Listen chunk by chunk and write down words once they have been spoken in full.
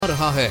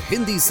रहा है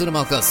हिंदी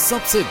सिनेमा का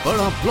सबसे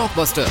बड़ा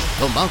ब्लॉकबस्टर।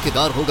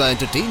 धमाकेदार होगा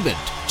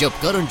एंटरटेनमेंट जब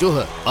करण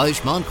जौहर,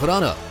 आयुष्मान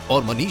खुराना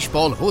और मनीष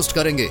पॉल होस्ट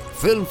करेंगे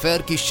फिल्म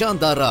फेयर की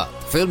शानदार रात।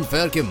 फिल्म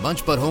फेयर के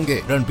मंच पर होंगे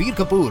रणबीर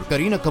कपूर,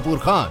 करीना कपूर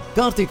खान,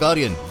 कार्तिक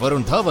आर्यन,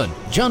 वरुण धवन,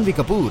 जानवी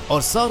कपूर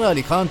और सारा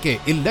अली खान के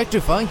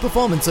इलेक्ट्रीफाइंग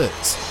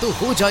परफॉर्मेंसेस। तो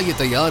हो जाइए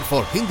तैयार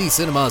for Hindi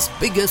cinema's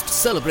biggest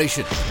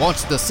celebration.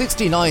 Watch the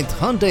 69th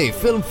Hyundai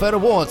Film Fair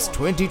Awards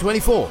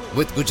 2024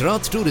 with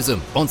Gujarat Tourism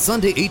on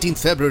Sunday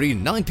 18th February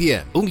 9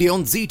 p.m. only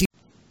on ZT.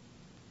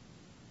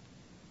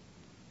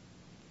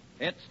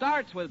 It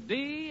starts with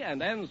D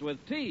and ends with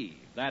T.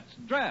 That's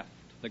Dreft,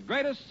 the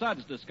greatest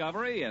suds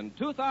discovery in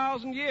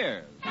 2,000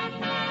 years.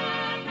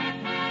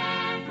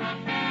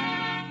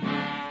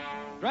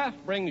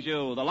 Dreft brings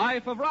you The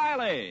Life of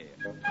Riley.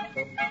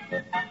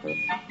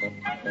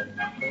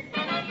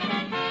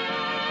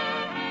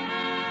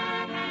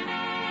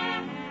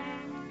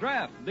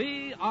 Dreft,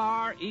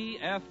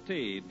 D-R-E-F-T.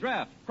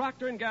 Dreft,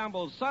 Procter &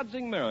 Gamble's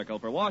sudsing miracle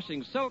for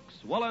washing silks,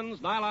 woolens,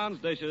 nylons,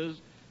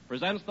 dishes,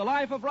 presents The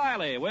Life of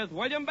Riley with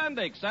William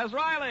Bendix as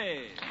Riley.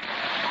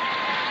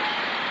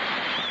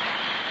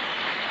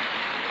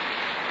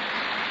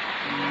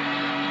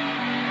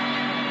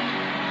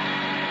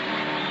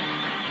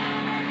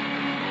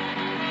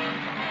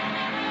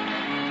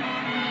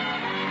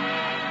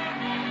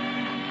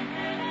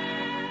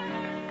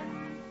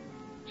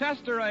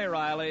 Chester A.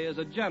 Riley is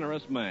a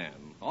generous man,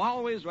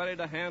 always ready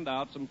to hand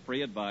out some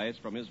free advice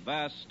from his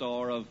vast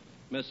store of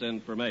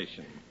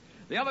misinformation.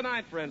 The other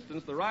night, for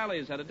instance, the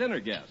Rileys had a dinner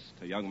guest,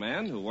 a young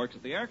man who works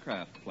at the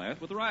aircraft plant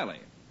with Riley.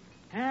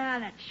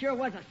 That sure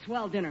was a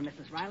swell dinner,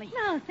 Mrs. Riley.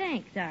 No,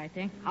 thanks,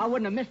 Arthur. I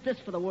wouldn't have missed this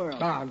for the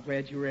world. Oh, I'm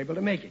glad you were able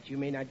to make it. You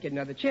may not get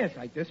another chance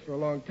like this for a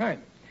long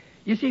time.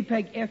 You see,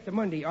 Peg, after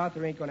Monday,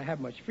 Arthur ain't going to have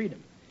much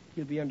freedom.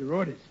 He'll be under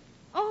orders.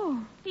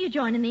 Oh, are you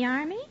joining the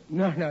Army?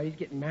 No, he's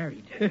getting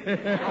married.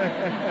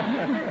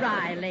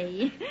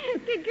 Riley.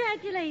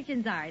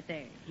 Congratulations,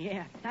 Arthur.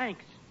 Yeah,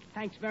 thanks.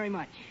 Thanks very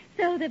much.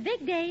 So the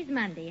big day's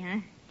Monday,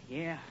 huh?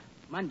 Yeah,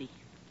 Monday.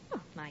 Oh,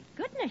 my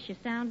goodness, you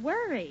sound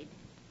worried.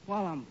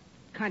 Well, I'm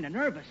kind of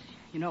nervous.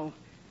 You know,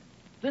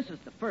 this is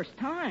the first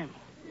time.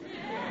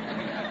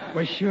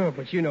 Well, sure,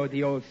 but you know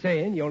the old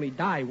saying, you only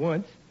die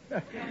once.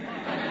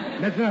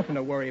 There's nothing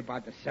to worry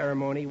about the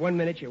ceremony. One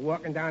minute you're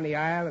walking down the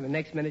aisle, and the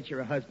next minute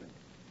you're a husband.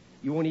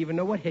 You won't even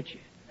know what hit you.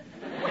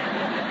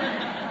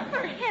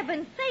 For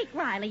heaven's sake,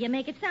 Riley, you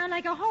make it sound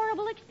like a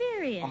horrible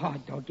experience. Oh,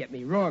 don't get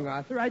me wrong,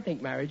 Arthur. I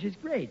think marriage is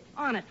great.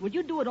 Honest, would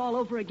you do it all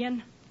over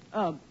again?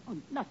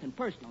 Nothing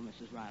personal,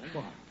 Mrs. Riley.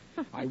 Well,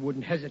 I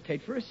wouldn't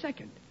hesitate for a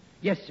second.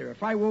 Yes, sir,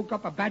 if I woke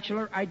up a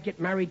bachelor, I'd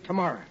get married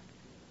tomorrow.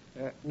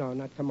 No,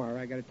 not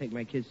tomorrow. I got to take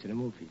my kids to the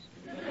movies.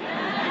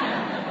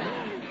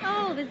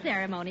 Oh, the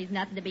ceremony's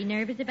nothing to be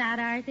nervous about,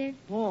 Arthur.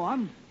 Oh,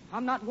 I'm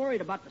not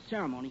worried about the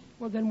ceremony.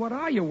 Well, then what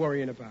are you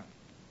worrying about?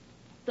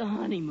 The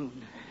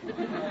honeymoon.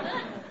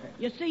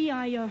 You see,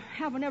 I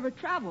haven't ever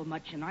traveled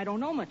much, and I don't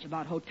know much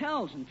about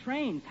hotels and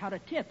trains, how to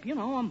tip. You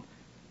know,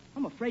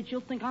 I'm afraid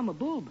she'll think I'm a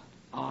boob.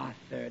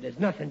 Arthur, there's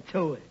nothing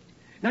to it.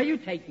 Now, you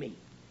take me.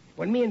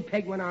 When me and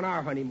Peg went on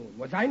our honeymoon,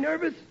 was I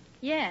nervous?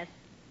 Yes.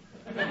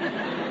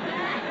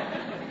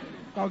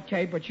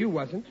 Okay, but you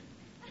wasn't.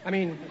 I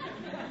mean,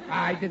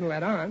 I didn't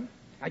let on.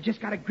 I just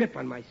got a grip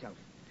on myself.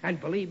 And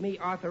believe me,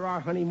 Arthur, our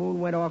honeymoon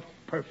went off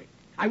perfect.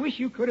 I wish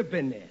you could have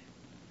been there.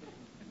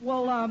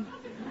 Well,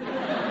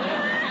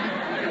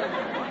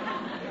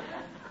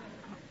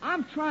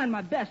 I'm trying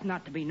my best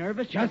not to be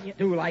nervous. Just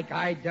do like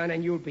I done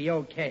and you'll be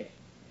okay.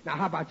 Now,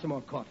 how about some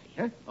more coffee,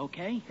 huh?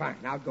 Okay. Fine,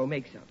 I'll go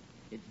make some.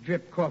 It's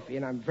drip coffee,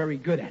 and I'm very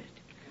good at it.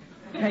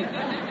 Hey,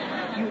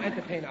 you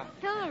entertain us.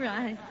 All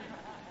right.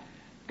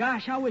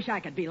 Gosh, I wish I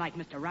could be like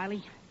Mr.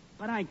 Riley,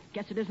 but I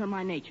guess it isn't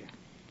my nature.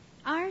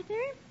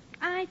 Arthur,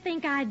 I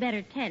think I'd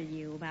better tell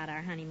you about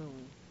our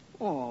honeymoon.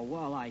 Oh,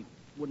 well, I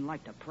wouldn't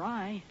like to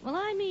pry. Well,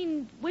 I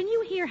mean, when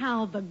you hear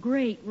how the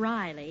great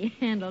Riley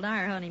handled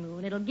our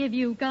honeymoon, it'll give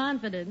you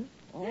confidence.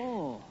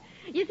 Oh.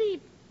 You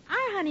see,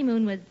 our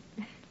honeymoon was...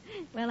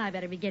 Well, I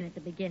better begin at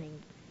the beginning.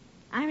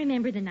 I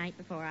remember the night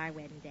before our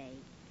wedding day.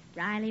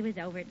 Riley was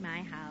over at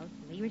my house,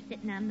 and we were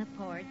sitting on the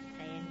porch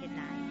saying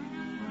goodnight.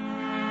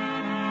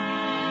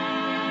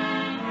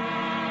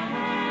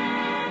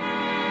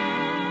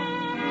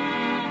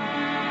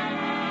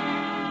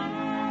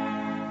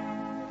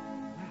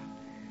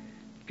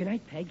 Good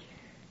night, Peg.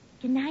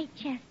 Good night,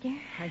 Chester.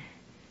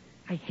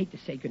 I hate to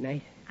say good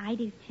night. I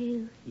do,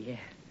 too. Yeah.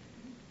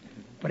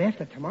 But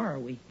after tomorrow,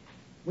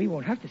 we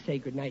won't have to say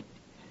good night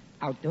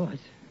outdoors.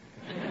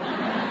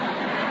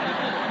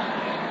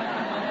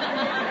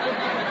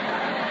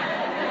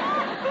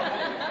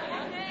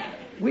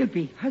 We'll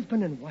be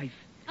husband and wife.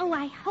 Oh,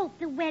 I hope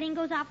the wedding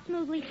goes off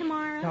smoothly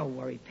tomorrow. Don't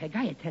worry, Peg.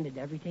 I attended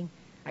to everything.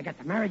 I got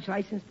the marriage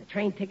license, the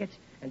train tickets,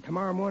 and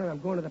tomorrow morning I'm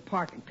going to the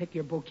park and pick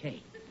your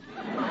bouquet.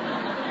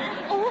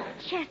 Oh,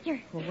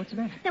 Chester. Well, what's the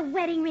matter? The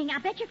wedding ring. I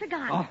bet you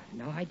forgot. Oh,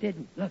 no, I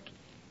didn't. Look,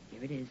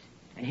 here it is.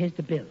 And here's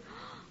the bill.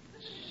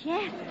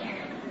 Chester.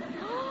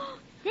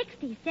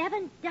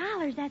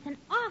 $67. That's an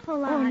awful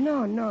lot.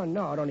 Oh,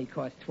 no. It only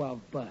cost $12.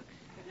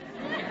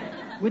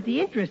 With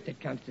the interest, it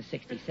comes to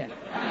 67.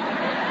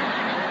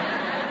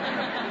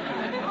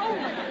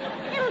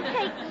 It'll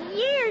take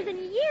years and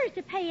years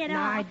to pay it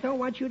Now, I off. don't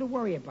want you to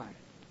worry about it.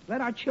 Let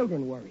our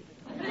children worry.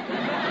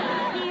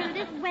 Dear,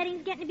 this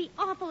wedding's getting to be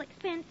awful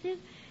expensive.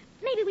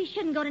 Maybe we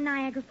shouldn't go to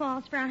Niagara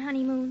Falls for our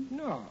honeymoon.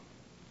 No.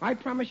 I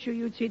promised you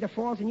you'd see the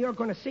falls, and you're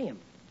going to see them.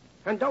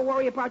 And don't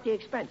worry about the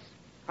expense.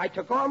 I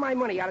took all my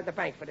money out of the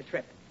bank for the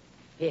trip.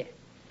 Here,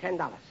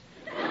 $10.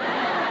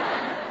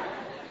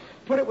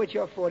 Put it with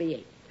your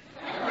 48.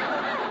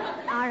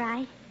 All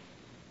right.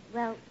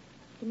 Well,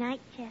 good night,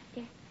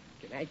 Chester.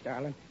 Good night,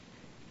 darling.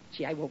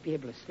 Gee, I won't be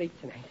able to sleep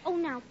tonight. Oh,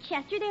 now,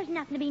 Chester, there's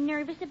nothing to be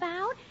nervous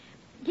about.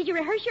 Did you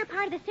rehearse your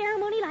part of the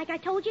ceremony like I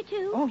told you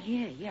to? Oh,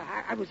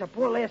 yeah. I was up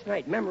all last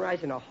night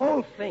memorizing the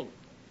whole thing.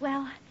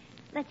 Well,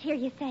 let's hear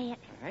you say it.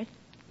 All right.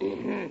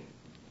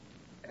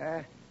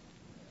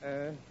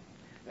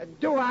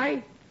 Do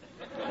I?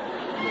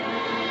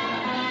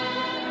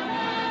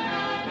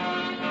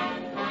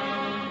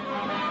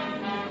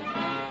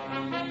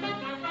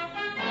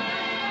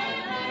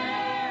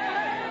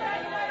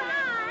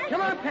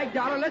 Come on, Peg,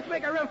 darling. Let's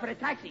make a run for the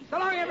taxi. So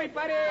long,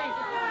 everybody. Hey,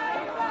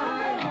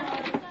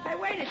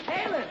 wait, it's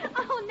Taylor.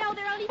 Oh, no,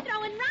 they're only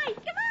throwing rice.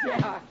 Come on.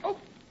 Yeah. Oh,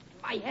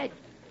 my head.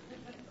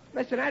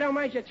 Listen, I don't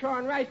mind you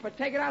throwing rice, but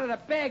take it out of the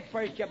bag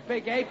first, you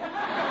big ape. Chester,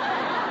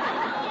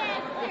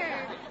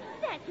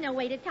 that's no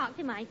way to talk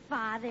to my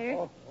father.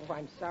 Oh,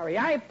 I'm sorry.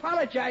 I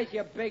apologize,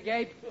 you big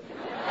ape.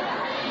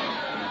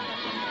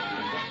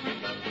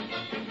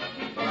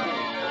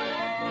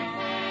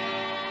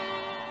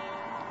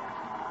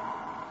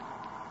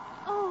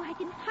 Oh, I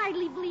can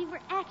hardly believe we're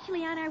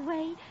actually on our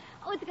way.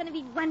 Oh, it's going to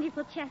be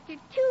wonderful, Chester. 2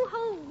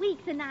 whole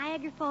weeks in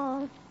Niagara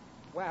Falls.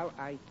 Well,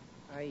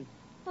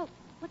 Oh,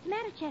 what's the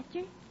matter,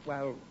 Chester?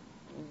 well,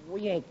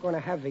 we ain't going to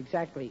have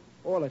exactly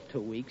all of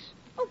 2 weeks.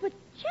 Oh, but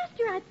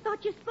Chester, I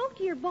thought you spoke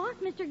to your boss,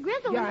 Mr.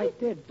 Grizzle. Yeah, and I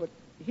did, but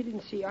he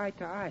didn't see eye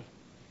to eye.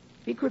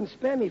 He couldn't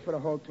spare me for the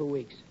whole 2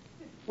 weeks.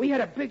 We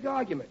had a big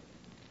argument,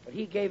 but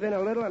he gave in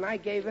a little and I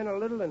gave in a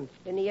little, and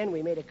in the end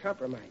we made a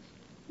compromise.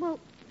 Well,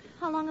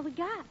 how long have we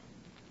got?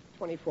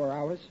 24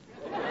 hours.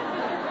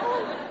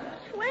 Oh,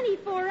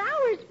 24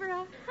 hours for a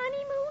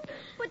honeymoon?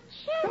 But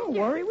Chester... Don't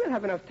worry, we'll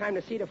have enough time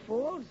to see the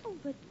falls. Oh,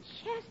 but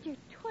Chester,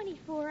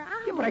 24 hours...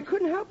 Yeah, but I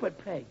couldn't help it,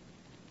 Peg.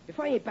 If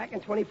I ain't back in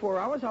 24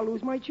 hours, I'll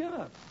lose my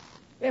job.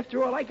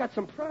 After all, I got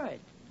some pride.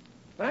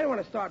 But I don't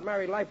want to start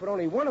married life with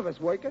only one of us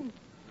working.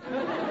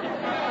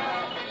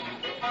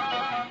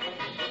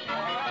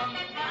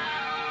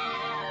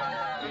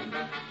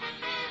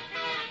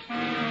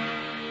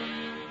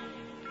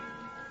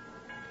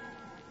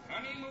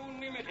 Honeymoon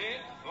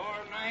Limited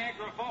for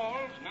Niagara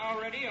Falls, now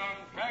ready on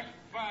track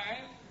 5.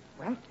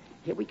 Well,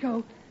 here we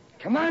go.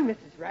 Come on,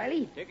 Mrs.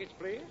 Riley. Tickets,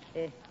 please.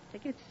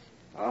 Tickets?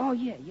 Oh,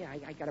 yeah,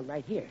 I got them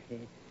right here.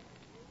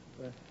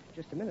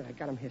 Just a minute, I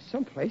got them here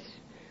someplace.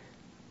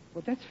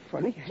 Well, that's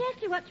funny.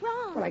 Chester, what's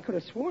wrong? Well, I could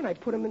have sworn I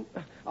put them in...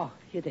 Oh,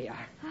 here they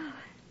are.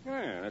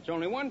 Yeah, that's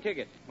only one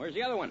ticket. Where's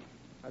the other one?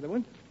 Other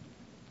one?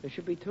 There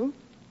should be 2.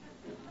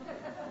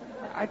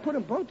 I put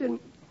them both in...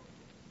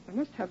 I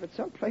must have it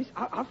someplace.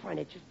 I'll find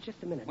it. Just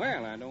a minute.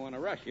 Well, I don't want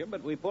to rush you,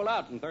 but we pull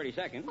out in 30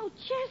 seconds. Oh,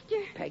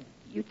 Chester. Peg,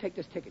 you take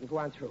this ticket and go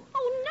on through.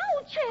 Oh,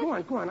 no,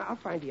 Chester. Go on. I'll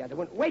find the other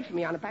one. Wait for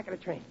me on the back of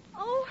the train.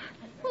 Oh,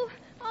 well,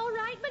 all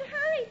right, but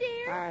hurry,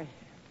 dear. I'm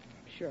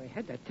sure I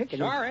had that ticket.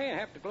 Sorry, I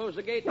have to close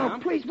the gate No, now.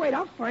 please wait.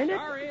 I'll find it.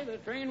 Sorry, the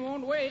train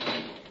won't wait.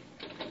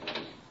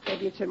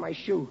 Maybe it's in my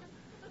shoe.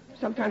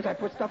 Sometimes I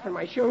put stuff in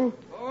my shoe.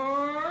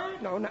 Or...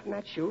 No, not in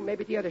that shoe.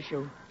 Maybe the other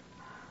shoe.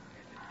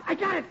 I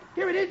got it.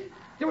 Here it is.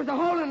 There was a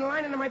hole in the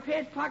lining of my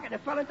pants pocket and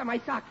it fell into my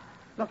sock.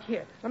 Look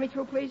here. Let me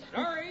through, please.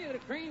 Sorry, the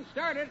train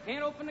started.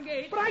 Can't open the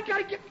gate. But I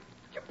gotta get...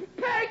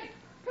 Peg!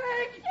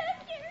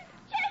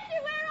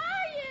 Chester, where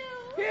are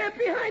you? Here,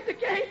 behind the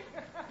gate.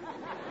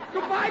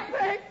 Goodbye,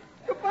 Peg.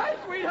 Goodbye,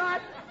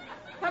 sweetheart.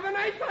 Have a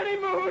nice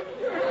honeymoon.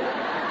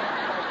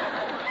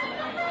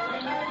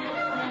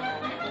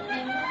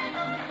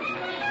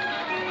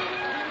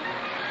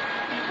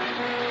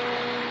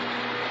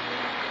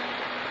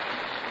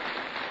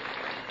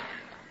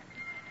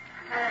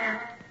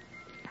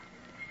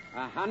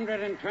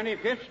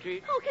 125th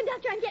Street. Oh,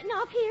 conductor, I'm getting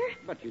off here.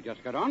 But you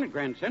just got on at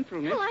Grand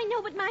Central, miss. Oh, I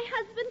know, but my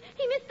husband,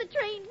 he missed the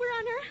train. We're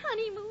on our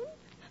honeymoon.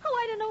 Oh,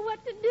 I don't know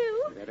what to do.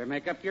 You better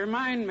make up your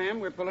mind, ma'am.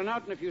 We're pulling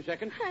out in a few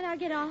seconds. All right, I'll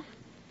get off.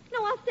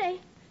 No, I'll stay.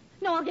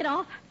 No, I'll get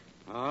off.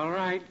 All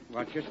right.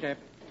 Watch your step.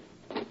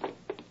 Good.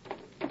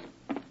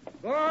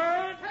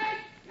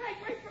 Peg,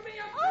 wait for me.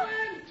 I'm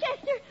coming.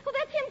 Chester. Oh,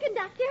 that's him,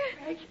 conductor.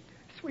 Peg,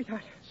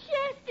 sweetheart.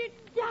 Chester,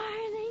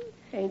 darling.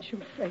 Angel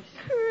face.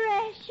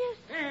 Precious.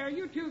 Hey, are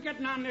you two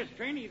getting on this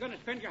train? Or are you going to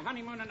spend your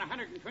honeymoon on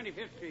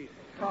 125th Street?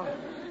 Oh,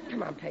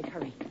 come on, Peg,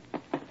 hurry.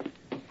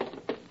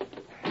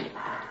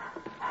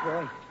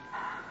 Boy,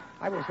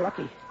 I was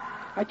lucky.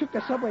 I took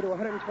the subway to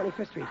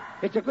 125th Street.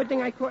 It's a good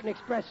thing I caught an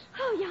express.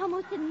 Oh, you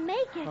almost didn't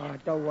make it. Oh,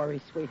 don't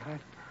worry, sweetheart.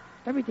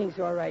 Everything's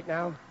all right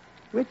now.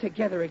 We're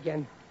together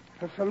again.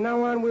 And from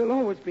now on, we'll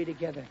always be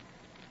together.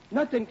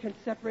 Nothing can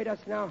separate us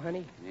now,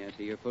 honey. May I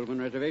see your Pullman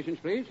reservations,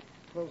 please?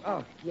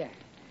 Oh, yeah.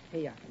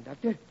 Here you are,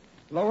 conductor.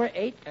 Lower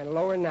 8 and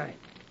lower 9.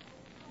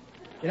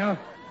 You know,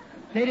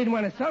 they didn't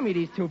want to sell me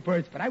these two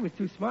berths, but I was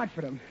too smart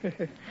for them.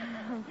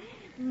 Oh,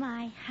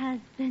 my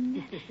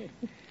husband.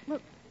 Well,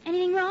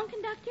 anything wrong,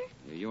 conductor?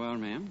 Here you are,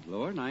 ma'am.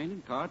 Lower 9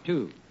 in car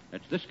 2.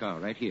 That's this car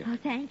right here. Oh,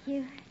 thank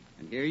you.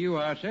 And here you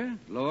are, sir.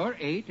 Lower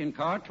 8 in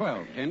car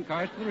 12. 10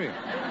 cars to the rear.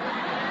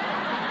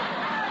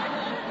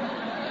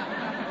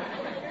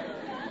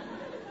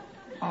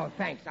 Oh,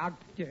 thanks. I'll...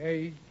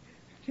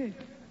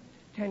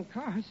 10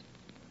 cars?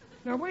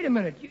 Now, wait a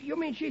minute. You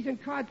mean she's in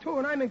car 2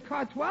 and I'm in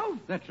car 12?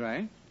 That's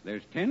right.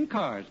 There's 10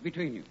 cars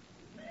between you.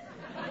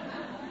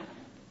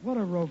 What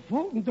a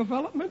revolting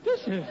development this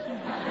is.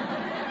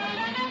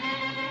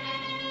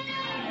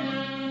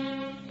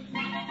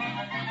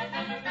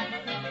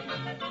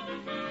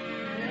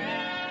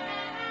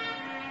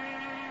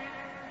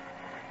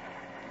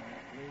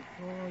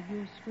 For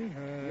you,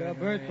 sweetheart. Your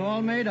berth's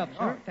all made up,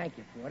 sir. Oh, thank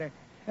you, Porter.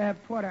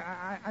 Porter,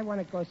 I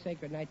want to go say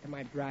goodnight to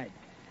my bride.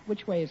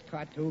 Which way is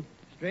car 2?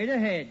 Straight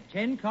ahead.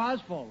 10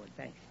 cars forward.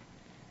 Thanks.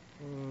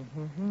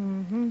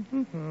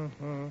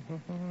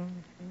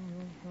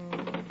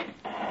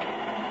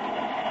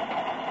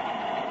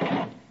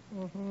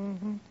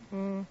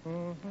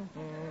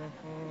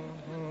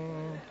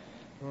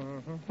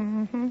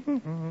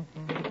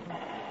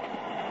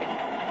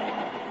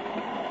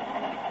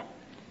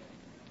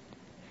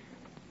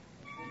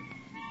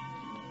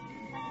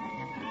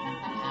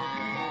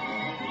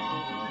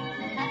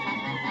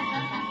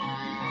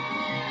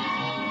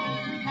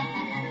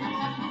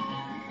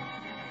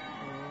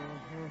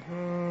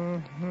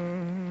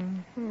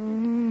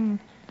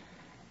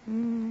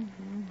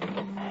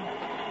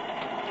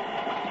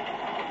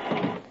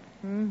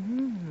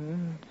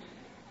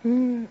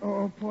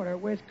 Oh, Porter,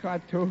 where's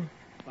car 2?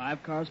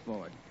 5 cars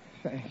forward.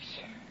 Thanks.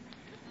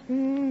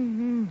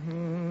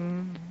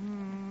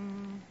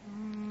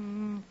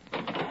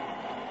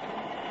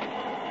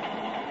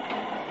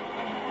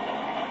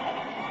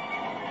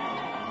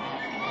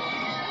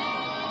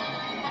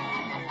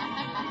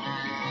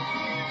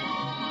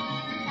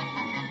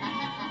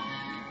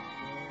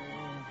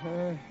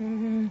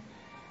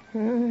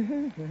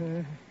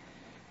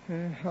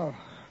 Oh,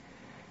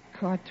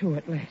 car 2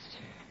 at last.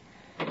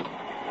 Now,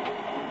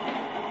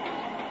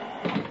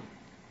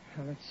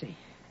 let's see.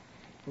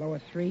 Lower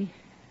 3,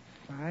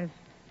 5,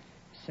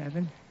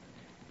 7,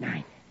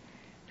 9.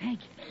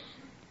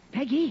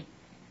 Peggy,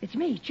 it's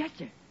me,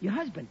 Chester, your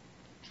husband.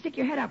 Stick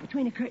your head out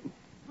between the curtains.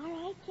 All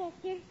right,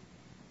 Chester.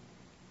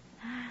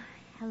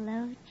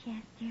 Hello,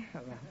 Chester.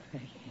 Hello,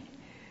 Peggy.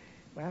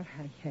 Well,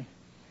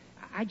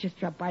 I just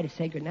dropped by to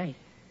say goodnight.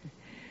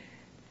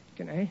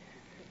 Good night.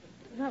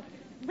 Well,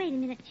 wait a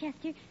minute,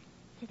 Chester.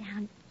 Sit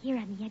down here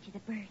on the edge of the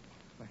berth.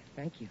 Well,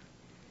 thank you.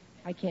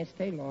 I can't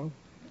stay long.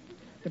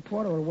 The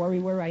porter will worry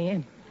where I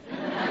am.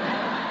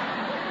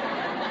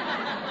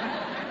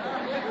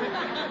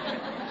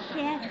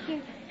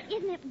 Chester,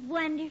 isn't it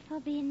wonderful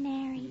being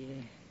married?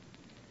 Yeah.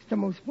 It's the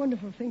most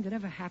wonderful thing that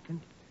ever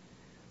happened.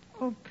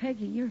 Oh,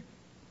 Peggy,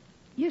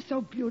 you're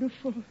so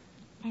beautiful.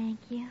 Thank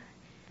you.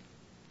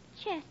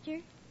 Chester,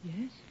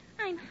 Yes?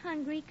 I'm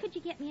hungry. Could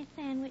you get me a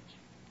sandwich?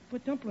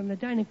 But Dumplin', the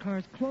dining car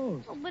is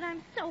closed. Oh, but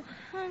I'm so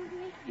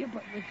hungry. Yeah,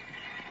 but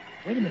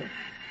wait a minute.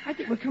 I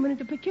think we're coming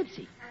into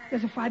Poughkeepsie.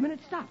 There's a 5-minute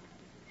stop.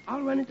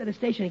 I'll run into the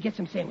station and get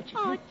some sandwiches.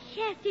 Oh,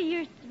 Chester,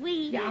 you're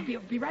sweet. Yeah, I'll be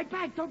right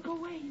back. Don't go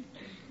away.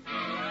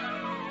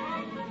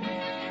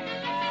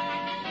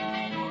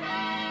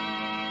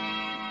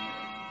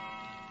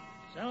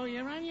 So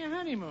you're on your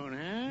honeymoon,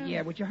 huh?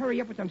 Yeah, would you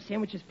hurry up with them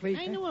sandwiches, please?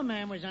 I knew a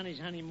man was on his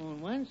honeymoon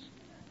once.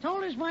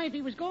 Told his wife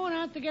he was going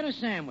out to get a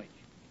sandwich.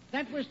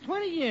 That was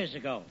 20 years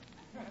ago.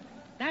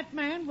 That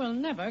man will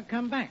never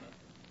come back.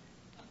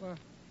 Well,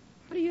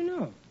 how do you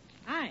know?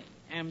 I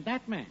am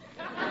that man.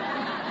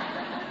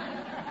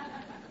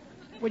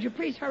 Would you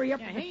please hurry up?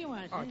 Yeah, here you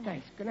are, Oh, sir.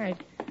 thanks. Good night.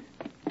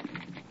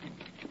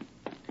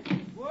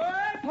 What?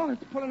 Oh,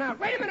 it's pulling out.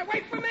 Wait a minute.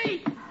 Wait for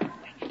me.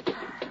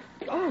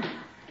 Oh,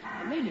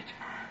 I made it.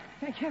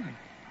 Thank heaven.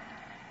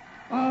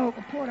 Oh,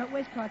 Porter,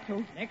 where's car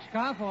 2? Next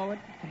car forward.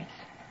 Thanks.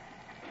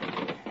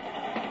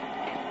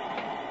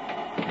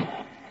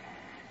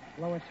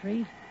 Lower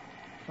 3,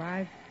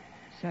 5,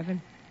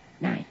 7,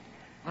 9.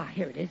 Ah,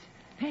 here it is.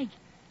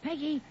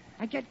 Peggy,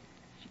 I get...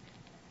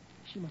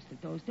 She must have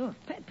dozed off.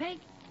 Peg.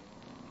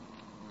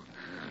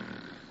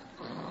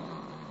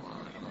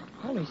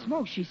 Holy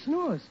smoke, she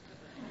snores.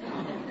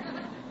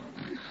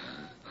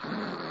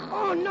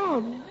 Oh,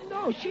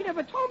 no, she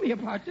never told me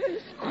about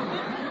this.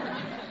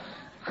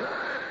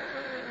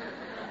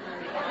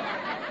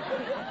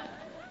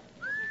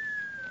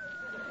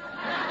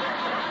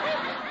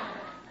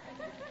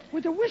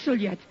 With a whistle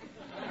yet.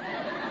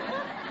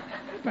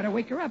 Better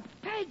wake her up.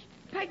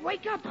 Peg,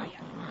 wake up.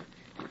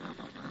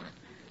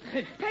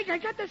 Peg, I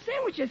got the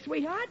sandwiches,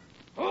 sweetheart.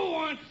 Who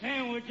wants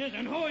sandwiches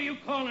and who are you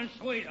calling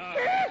sweetheart?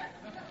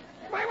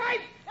 My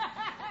wife!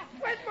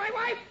 Where's my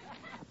wife?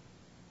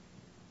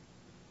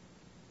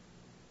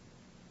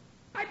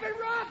 I've been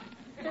robbed!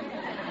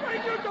 What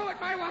did you do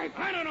with my wife?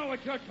 I don't know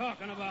what you're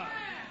talking about.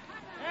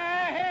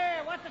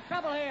 Hey, what's the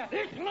trouble here?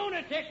 This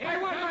lunatic...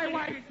 I want my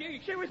wife.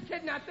 She was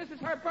kidnapped. This is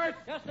her birth.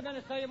 Just a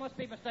minute, sir. You must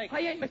be mistaken.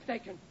 I ain't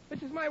mistaken.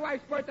 This is my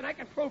wife's birth, and I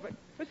can prove it.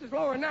 This is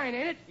lower 9,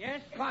 ain't it?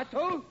 Yes. Car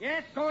 2?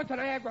 Yes. Going to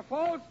Niagara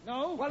Falls?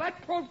 No. Well,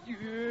 that proves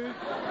you.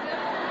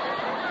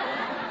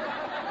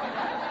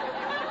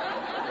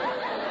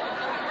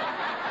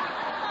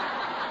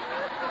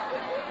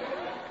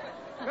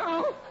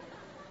 No.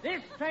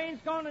 This train's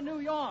going to New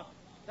York.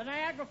 The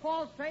Niagara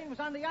Falls train was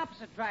on the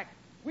opposite track.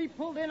 We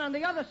pulled in on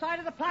the other side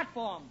of the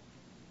platform.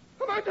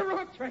 I'm on the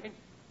wrong train.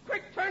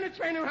 Quick, turn the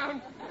train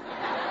around.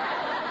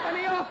 Let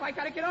me off. I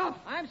gotta get off.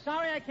 I'm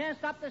sorry I can't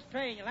stop this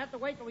train. You'll have to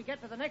wait till we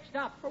get to the next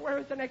stop. But where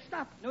is the next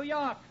stop? New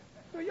York.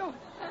 New York.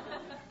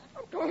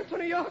 I'm going to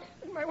New York,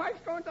 and my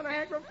wife's going to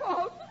Niagara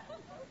Falls.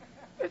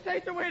 This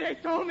ain't the way they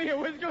told me it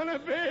was gonna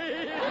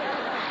be.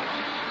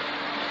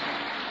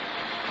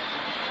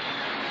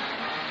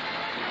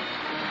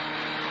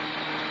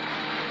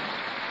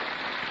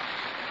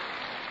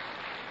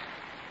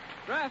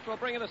 Draft will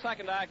bring you the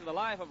second act of The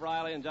Life of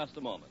Riley in just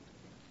a moment.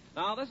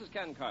 Now, this is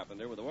Ken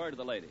Carpenter with a word to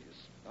the ladies.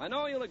 I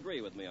know you'll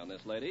agree with me on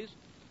this, ladies.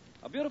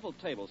 A beautiful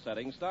table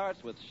setting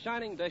starts with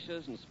shining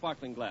dishes and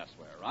sparkling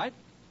glassware, right?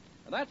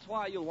 And that's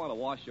why you'll want to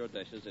wash your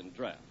dishes in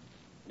Draft.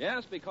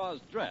 Yes,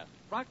 because Draft,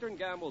 Procter &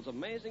 Gamble's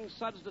amazing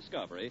suds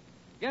discovery,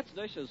 gets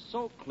dishes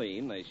so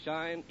clean they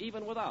shine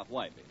even without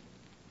wiping.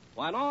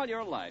 Why, in all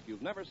your life,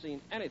 you've never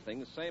seen anything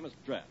the same as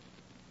Draft.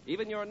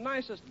 Even your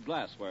nicest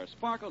glassware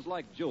sparkles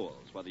like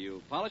jewels, whether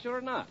you polish it or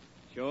not.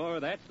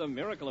 Sure, that's the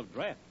miracle of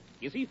Draft.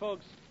 You see,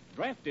 folks,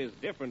 Draft is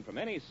different from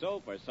any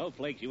soap or soap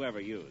flakes you ever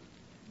use.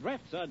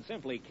 Draft suds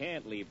simply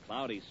can't leave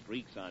cloudy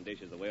streaks on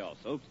dishes the way all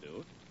soaps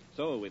do.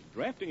 So with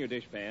Draft in your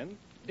dishpan,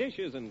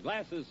 dishes and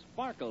glasses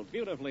sparkle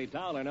beautifully,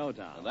 towel or no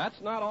towel. And that's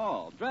not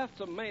all.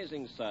 Draft's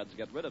amazing suds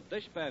get rid of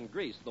dishpan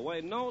grease the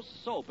way no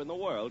soap in the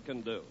world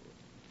can do.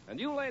 And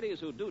you ladies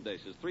who do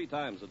dishes 3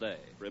 times a day,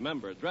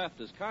 remember,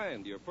 Draft is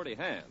kind to your pretty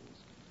hands.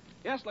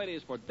 Yes,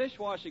 ladies, for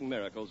dishwashing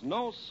miracles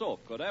no soap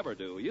could ever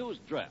do, use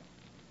Draft.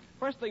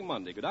 First thing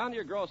Monday, go down to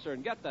your grocer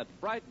and get that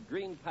bright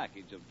green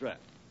package of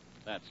Draft.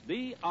 That's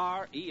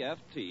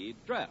D-R-E-F-T,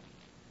 Draft.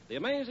 The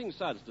amazing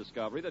suds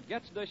discovery that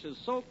gets dishes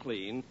so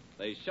clean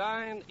they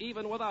shine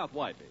even without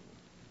wiping.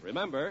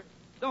 Remember,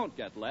 don't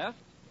get left,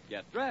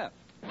 get Draft.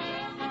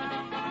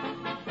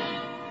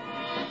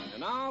 And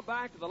now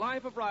back to The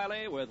Life of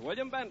Riley with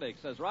William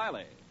Bendix as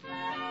Riley.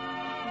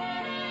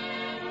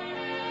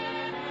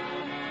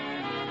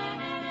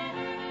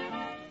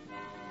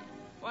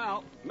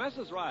 Well,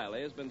 Mrs.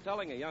 Riley has been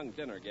telling a young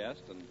dinner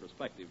guest and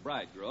prospective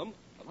bridegroom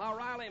of how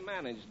Riley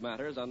managed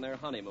matters on their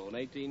honeymoon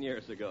 18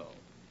 years ago.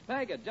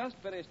 Peg had just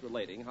finished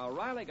relating how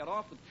Riley got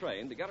off the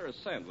train to get her a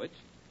sandwich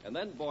and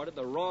then boarded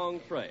the wrong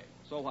train.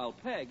 So while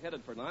Peg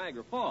headed for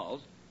Niagara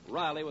Falls,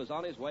 Riley was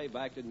on his way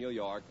back to New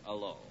York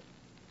alone.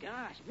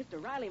 Gosh,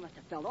 Mr. Riley must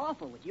have felt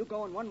awful with you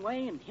going one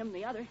way and him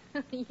the other.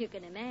 You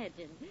can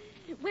imagine.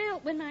 Well,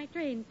 when my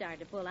train started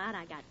to pull out,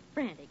 I got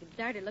frantic and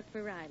started to look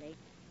for Riley.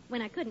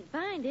 When I couldn't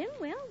find him,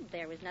 well,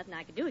 there was nothing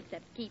I could do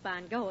except keep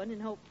on going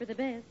and hope for the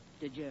best.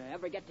 Did you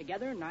ever get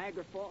together in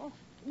Niagara Falls?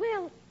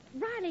 Well,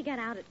 Riley got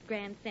out at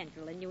Grand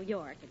Central in New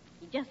York, and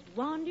he just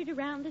wandered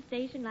around the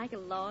station like a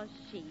lost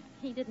sheep.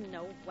 He didn't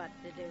know what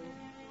to do.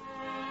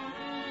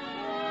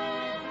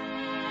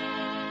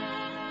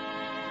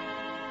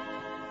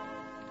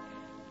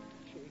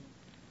 Gee,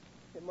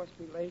 it must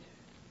be late.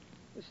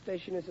 The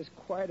station is as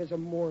quiet as a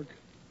morgue.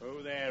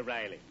 Oh, there,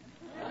 Riley.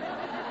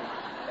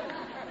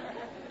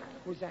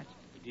 Who's that?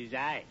 It is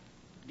I,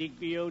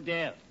 Digby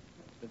Odell,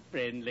 the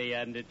friendly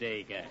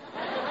undertaker.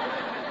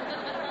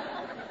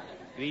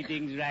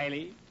 Greetings,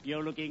 Riley.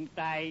 You're looking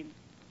fine.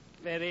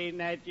 Very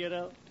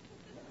natural.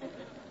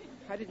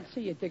 I didn't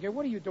see you, Digger.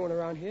 What are you doing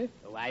around here?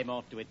 Oh, I'm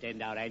off to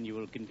attend our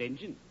annual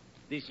convention.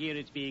 This year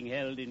it's being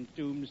held in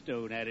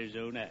Tombstone,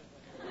 Arizona.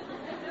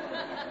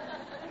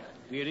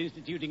 We're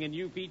instituting a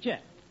new feature,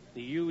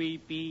 the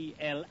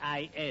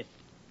UEPLIS.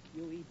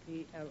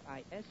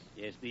 UEPLIS?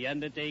 Yes, the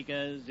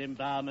Undertakers,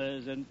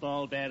 Embalmers, and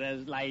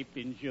Pallbearers Life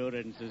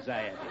Insurance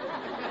Society.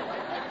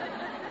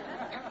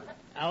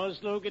 Our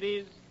slogan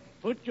is,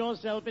 put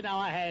yourself in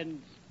our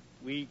hands.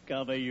 We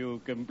cover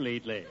you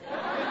completely.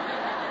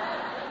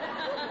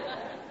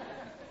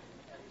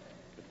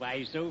 But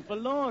why so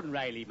forlorn,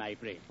 Riley, my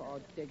friend? Oh,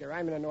 Digger,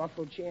 I'm in an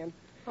awful jam.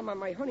 I'm on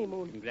my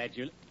honeymoon.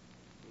 Congratulations.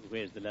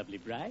 Where's the lovely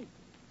bride?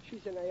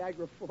 She's in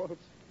Niagara Falls.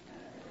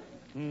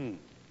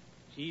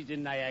 She's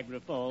in Niagara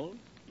Falls,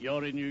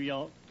 you're in New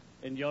York,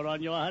 and you're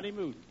on your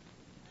honeymoon.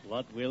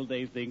 What will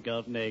they think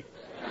of next?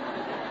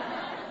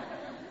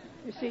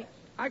 You see,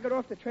 I got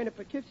off the train at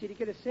Poughkeepsie to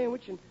get a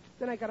sandwich, and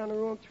then I got on the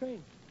wrong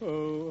train.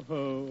 Ho,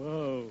 ho,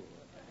 ho.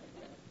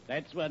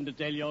 That's one to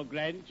tell your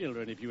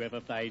grandchildren if you ever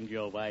find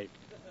your wife.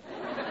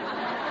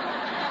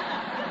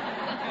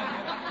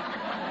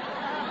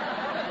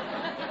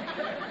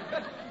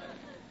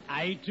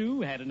 I,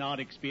 too, had an odd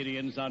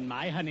experience on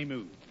my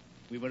honeymoon.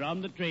 We were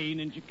on the train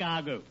in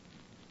Chicago.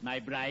 My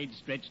bride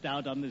stretched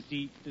out on the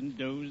seat and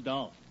dozed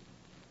off.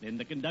 Then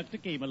the conductor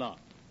came along.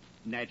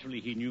 Naturally,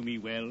 he knew me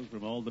well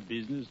from all the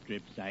business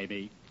trips I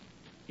made.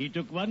 He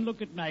took one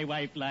look at my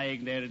wife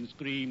lying there and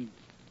screamed,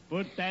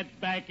 "Put that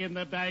back in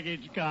the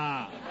baggage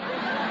car."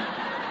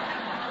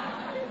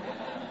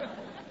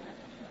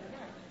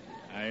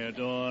 I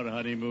adore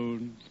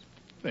honeymoons.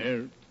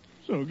 They're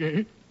so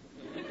gay.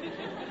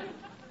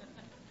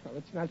 Well,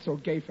 it's not so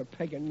gay for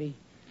Peg and me.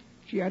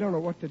 Gee, I don't know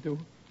what to do.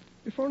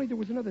 If only there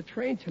was another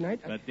train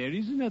tonight. But there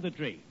is another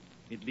train.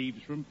 It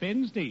leaves from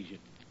Penn Station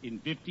in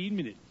 15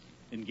 minutes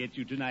and gets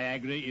you to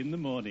Niagara in the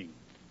morning.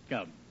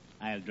 Come,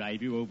 I'll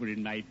drive you over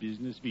in my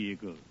business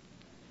vehicle.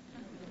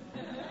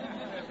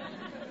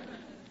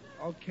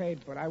 Okay,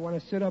 but I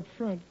want to sit up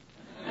front.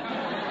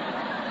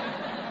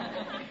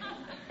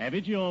 Have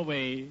it your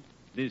way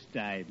this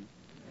time.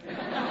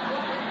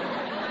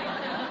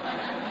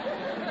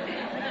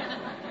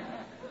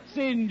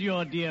 Send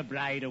your dear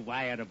bride a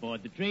wire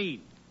aboard the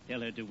train.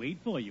 Tell her to wait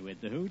for you at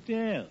the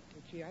hotel.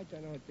 Gee, I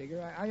don't know,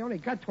 Digger. I only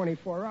got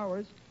 24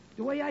 hours.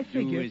 The way I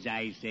figure... Do as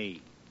I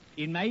say.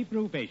 In my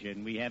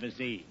profession, we have a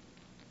saying.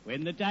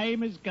 When the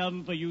time has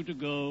come for you to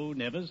go,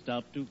 never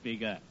stop to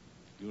figure.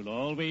 You'll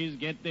always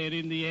get there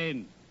in the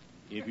end,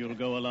 if you'll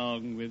go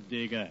along with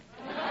Digger.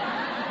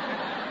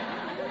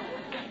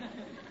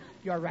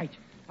 You're right.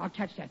 I'll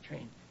catch that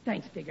train.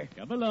 Thanks, Digger.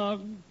 Come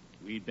along.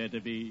 We'd better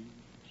be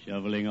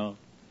shoveling off.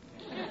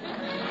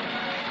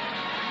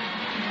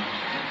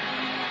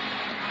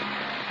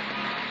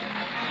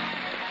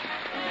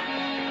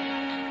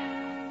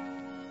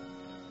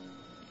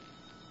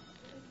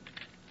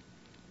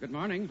 Good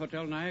morning,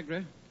 Hotel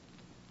Niagara.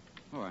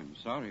 Oh, I'm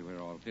sorry we're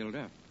all filled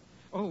up.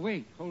 Oh,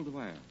 wait, hold the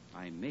wire.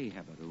 I may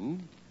have a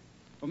room.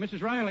 Oh,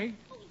 Mrs. Riley.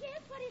 Oh,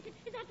 yes, what is it?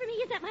 Is that for me?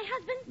 Is that my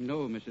husband?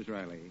 No, Mrs.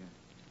 Riley.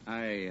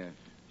 I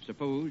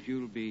suppose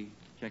you'll be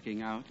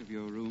checking out of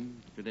your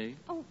room today?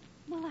 Oh,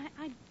 well,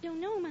 I don't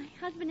know. My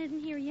husband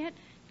isn't here yet.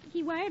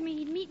 He wired me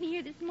he'd meet me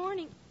here this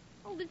morning.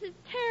 Oh, this is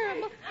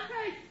terrible.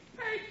 Hey!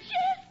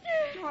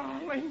 Chester!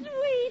 Darling.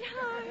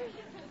 Sweetheart.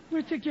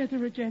 We're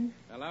together again.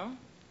 Hello?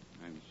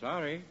 I'm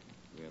sorry.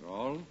 We're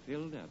all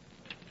filled up.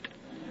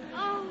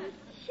 Oh,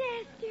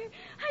 Chester,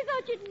 I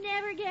thought you'd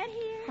never get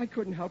here. I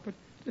couldn't help it.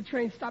 The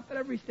train stopped at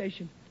every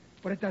station.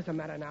 But it doesn't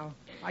matter now.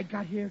 I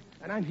got here,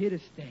 and I'm here to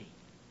stay.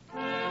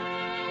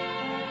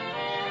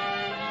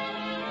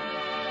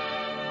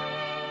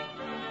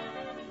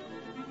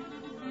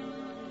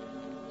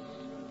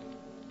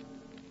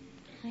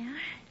 Well,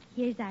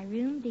 here's our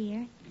room,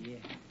 dear. Yeah.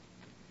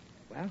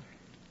 Well,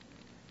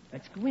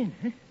 let's go in,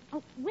 huh?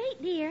 Oh,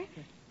 wait, dear.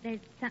 There's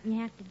something you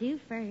have to do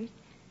first.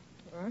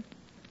 Huh?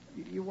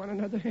 You want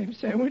another ham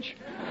sandwich?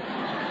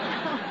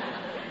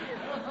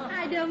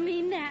 I don't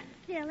mean that,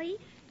 silly.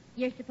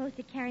 You're supposed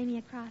to carry me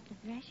across the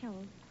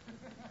threshold.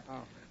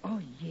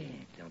 Oh, yeah,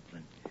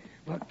 Dumpling.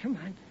 Well, come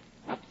on.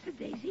 Upsy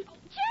daisy. Oh,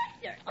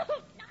 Chester!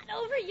 Oh, not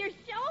over your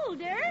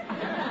shoulder.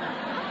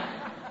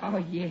 Oh,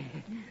 yeah.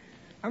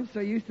 I'm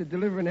so used to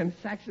delivering them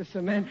sacks of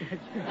cement.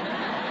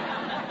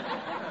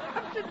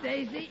 Upsy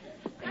daisy.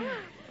 Well,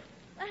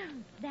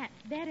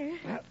 that's better.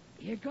 Well,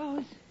 here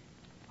goes.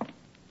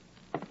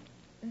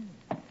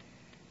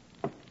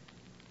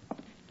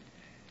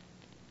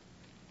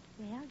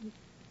 Well,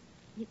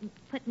 you can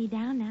put me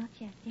down now,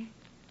 Chester.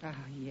 Oh,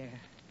 yeah.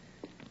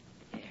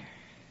 There.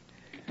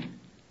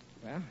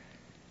 Well,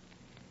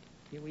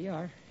 here we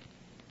are.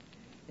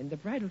 In the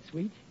bridal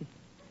suite.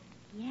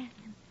 Yes,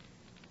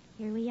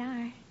 here we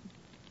are.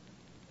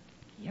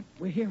 Yep,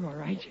 we're here, all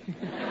right.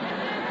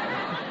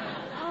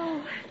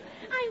 Oh,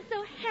 I'm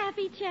so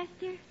happy,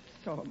 Chester.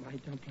 So am I,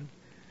 Dumpling.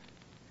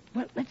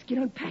 Well, let's get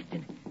unpacked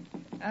and...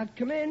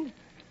 come in.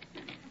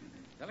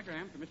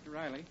 Telegram for Mr.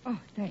 Riley. Oh,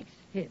 thanks.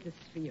 Here, this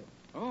is for you.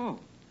 Oh,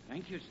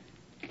 thank you,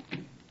 sir.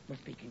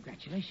 Must be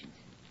congratulations.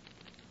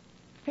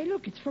 Hey,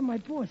 look, it's from my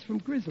boss, from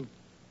Grizzle.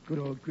 Good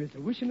old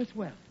Grizzle, wishing us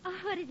well. Oh,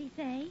 what did he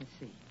say? Let's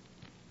see.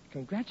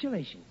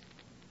 Congratulations.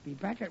 Be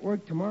back at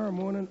work tomorrow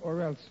morning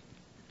or else.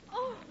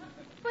 Oh,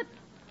 but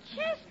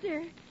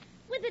Chester,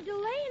 with the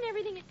delay and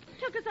everything, it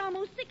took us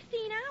almost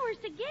 16 hours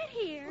to get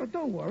here. Well,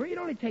 don't worry. It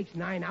only takes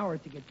 9 hours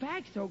to get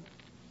back, so...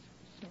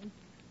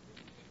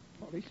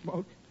 Holy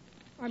smoke.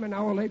 I'm an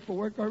hour late for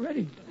work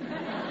already.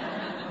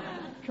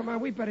 Come on,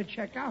 we better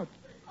check out.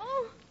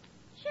 Oh,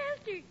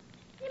 Chester,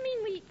 you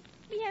mean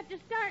we have to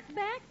start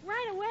back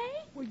right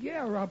away? Well,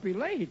 yeah, or I'll be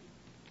late.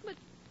 But,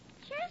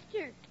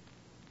 Chester,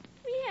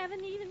 we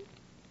haven't even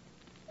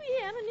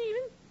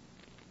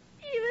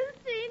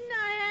seen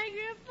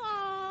Niagara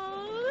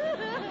Falls.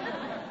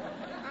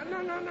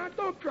 No,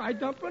 don't cry,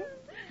 Dumpling.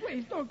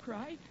 Please, don't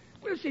cry.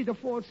 We'll see the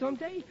falls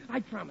someday. I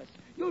promise.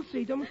 You'll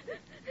see them.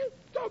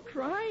 Don't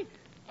cry.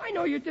 I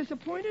know you're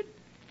disappointed.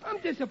 I'm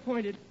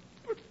disappointed.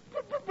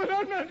 But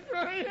I'm not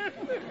crying.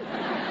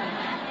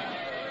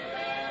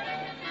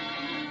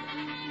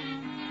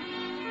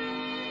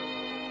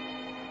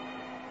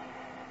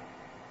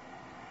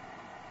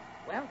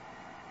 Well,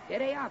 there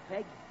they are,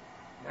 Peg.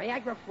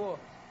 Niagara Falls.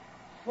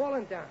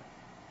 Falling down.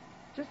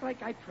 Just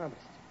like I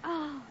promised.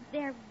 Oh,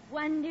 they're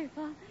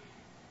wonderful.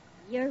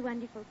 You're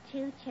wonderful,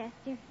 too,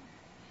 Chester.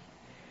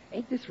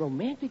 Ain't this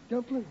romantic,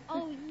 Dumpling?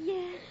 Oh,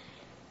 yes.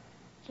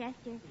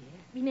 Chester.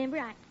 Remember,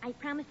 I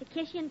promised to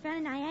kiss you in front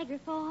of Niagara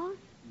Falls?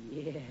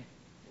 Yeah.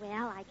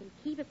 Well, I can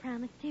keep a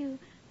promise, too.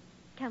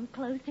 Come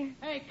closer.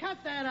 Hey, cut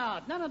that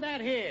out. None of that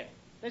here.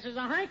 This is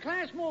a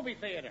high-class movie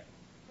theater.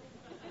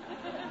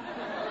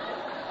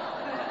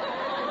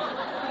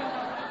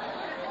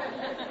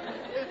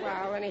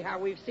 Well, anyhow,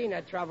 we've seen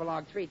that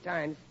travelogue 3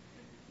 times.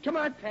 Come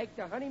on, Peg.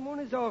 The honeymoon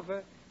is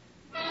over.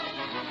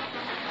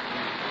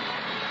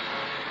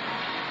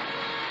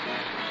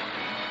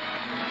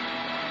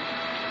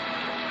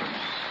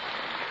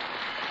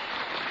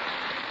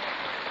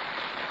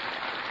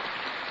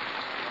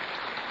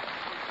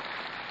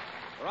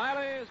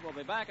 Riley's will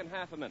be back in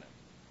half a minute.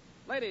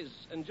 Ladies,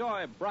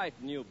 enjoy bright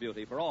new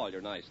beauty for all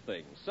your nice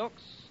things.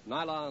 Silks,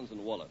 nylons,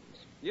 and woolens.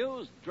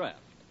 Use Dreft.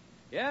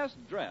 Yes,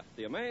 Dreft,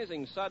 the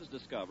amazing suds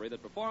discovery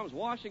that performs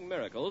washing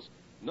miracles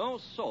no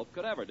soap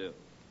could ever do.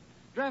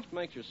 Dreft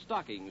makes your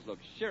stockings look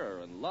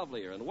sheerer and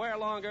lovelier and wear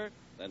longer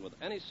than with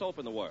any soap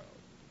in the world.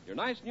 Your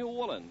nice new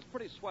woolens,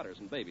 pretty sweaters,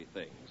 and baby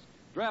things.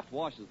 Dreft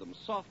washes them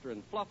softer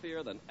and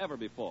fluffier than ever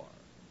before.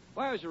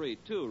 Lingerie,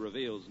 too,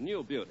 reveals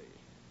new beauty.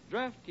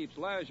 Dreft keeps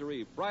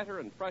lingerie brighter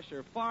and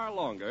fresher far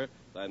longer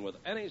than with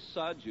any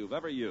suds you've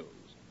ever used.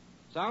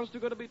 Sounds too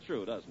good to be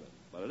true, doesn't it?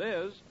 But it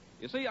is.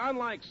 You see,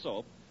 unlike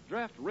soap,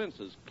 Dreft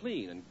rinses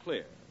clean and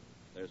clear.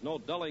 There's no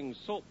dulling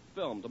soap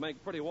film to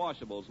make pretty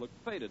washables look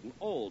faded and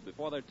old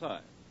before their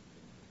time.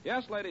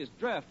 Yes, ladies,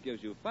 Dreft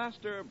gives you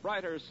faster,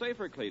 brighter,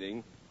 safer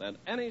cleaning than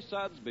any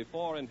suds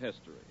before in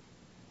history.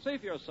 See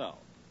for yourself.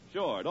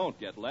 Sure, don't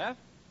get left.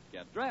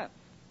 Get Dreft.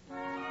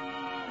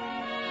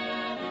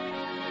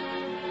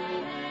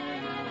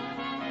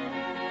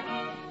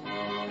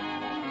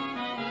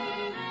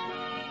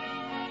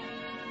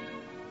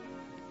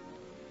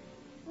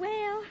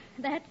 Well,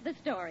 that's the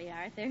story,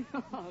 Arthur.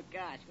 Oh,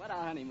 gosh, what a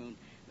honeymoon.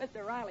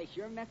 Mr. Riley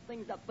sure messed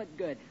things up but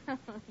good. Oh,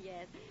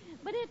 yes.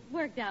 But it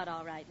worked out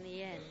all right in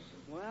the end.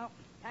 Well,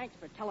 thanks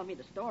for telling me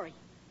the story.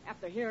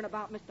 After hearing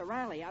about Mr.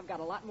 Riley, I've got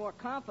a lot more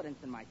confidence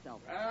in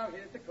myself. Well,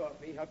 here's the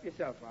coffee. Help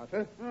yourself,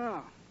 Arthur.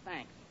 Oh,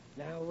 thanks.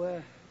 Now,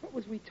 what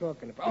was we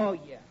talking about? Oh,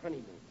 yeah,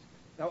 honeymoons.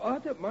 Now,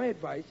 Arthur, my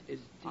advice is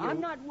to you... I'm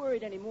not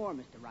worried anymore,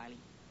 Mr. Riley.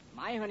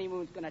 My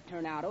honeymoon's going to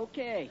turn out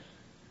okay.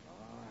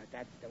 Oh,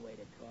 that's the way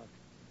to talk.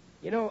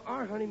 You know,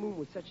 our honeymoon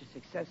was such a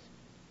success.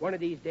 One of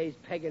these days,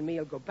 Peg and me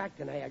will go back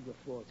to Niagara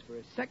Falls for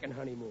a second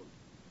honeymoon.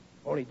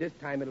 Only this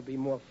time it'll be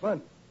more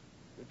fun.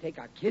 We'll take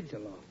our kids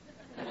along.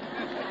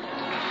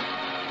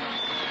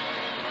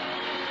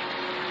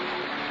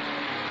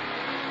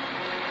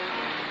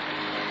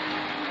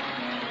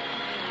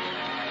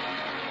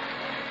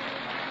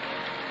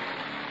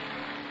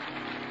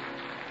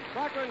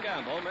 Procter &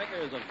 Gamble,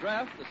 makers of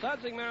Dreft, the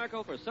sudsing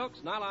miracle for silks,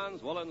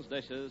 nylons, woolens,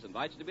 dishes,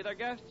 invite you to be their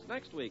guests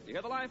next week to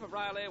hear The Life of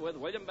Riley with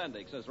William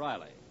Bendix as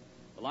Riley.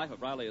 The Life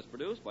of Riley is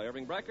produced by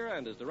Irving Brecker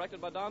and is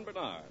directed by Don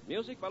Bernard.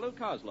 Music by Lou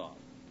Kozloff.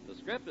 The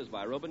script is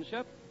by Reuben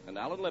Ship and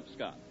Alan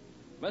Lipscott.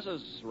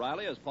 Mrs.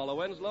 Riley as Paula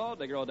Winslow,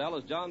 Digger Odell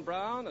as John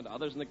Brown, and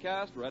others in the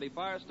cast were Eddie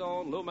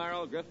Firestone, Lou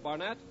Merrill, Griff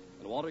Barnett,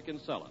 and Walter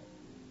Kinsella.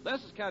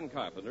 This is Ken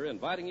Carpenter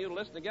inviting you to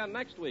listen again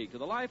next week to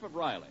The Life of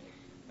Riley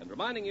and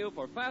reminding you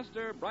for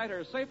faster,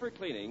 brighter, safer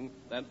cleaning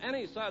than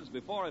any suds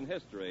before in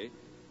history,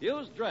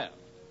 use Dreft.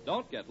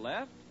 Don't get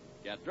left,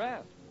 get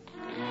Dreft.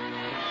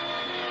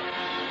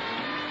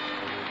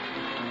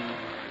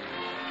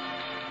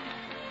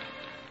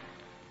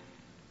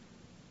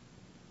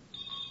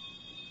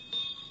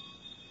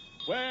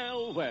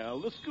 Well, well,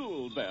 the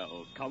school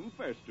bell. Come,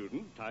 fair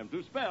student, time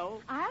to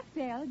spell. I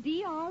spell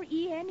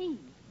D-R-E-N-E.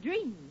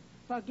 Dream.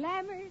 For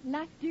glamour,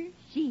 luster,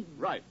 sheen.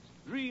 Right.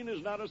 Dreen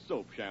is not a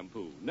soap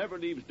shampoo. Never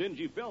leaves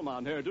dingy film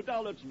on hair to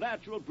dull its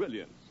natural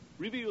brilliance.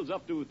 Reveals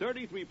up to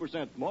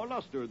 33% more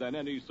luster than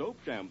any soap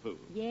shampoo.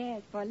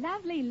 Yes, for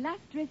lovely,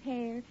 lustrous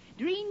hair,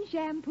 Dream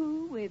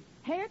shampoo with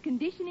hair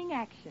conditioning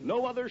action.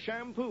 No other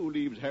shampoo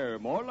leaves hair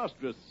more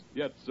lustrous,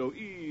 yet so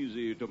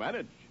easy to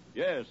manage.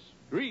 Yes,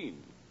 Dreen.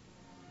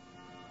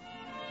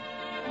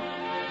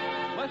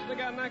 Listen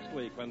again next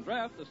week when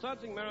Dreft, the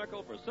sudsing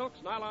miracle for silks,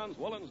 nylons,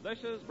 woolens,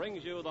 dishes,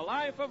 brings you The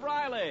Life of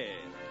Riley.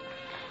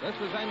 This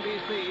is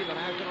NBC, the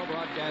National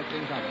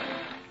Broadcasting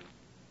Company.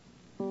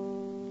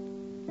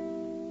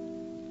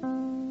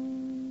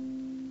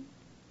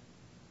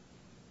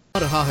 आ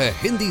रहा है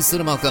Hindi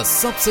cinema का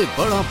सबसे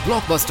बड़ा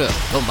blockbuster.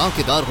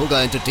 धमाकेदार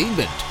होगा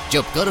entertainment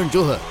जब करण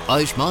जौहर,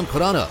 आयुष्मान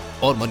खुराना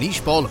और Manish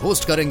Paul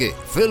host करेंगे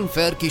फिल्म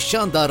फेयर की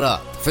शानदार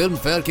रात। फिल्म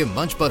फेयर के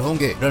मंच पर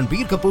होंगे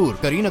रणबीर कपूर,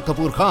 करीना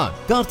कपूर खान,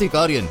 कार्तिक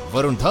आर्यन,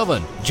 वरुण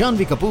धवन,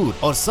 जानवी कपूर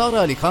और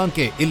सारा अली खान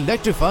के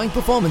इलेक्ट्रीफाइंग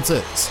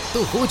परफॉर्मेंसेस।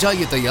 तो हो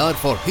जाइए तैयार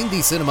for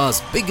Hindi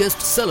cinema's biggest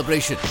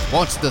celebration.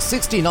 Watch the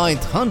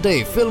 69th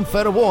Hyundai Film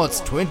Fair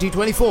Awards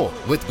 2024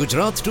 with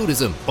Gujarat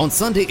Tourism on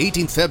Sunday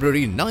 18th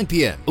February 9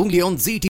 p.m. only on ZT.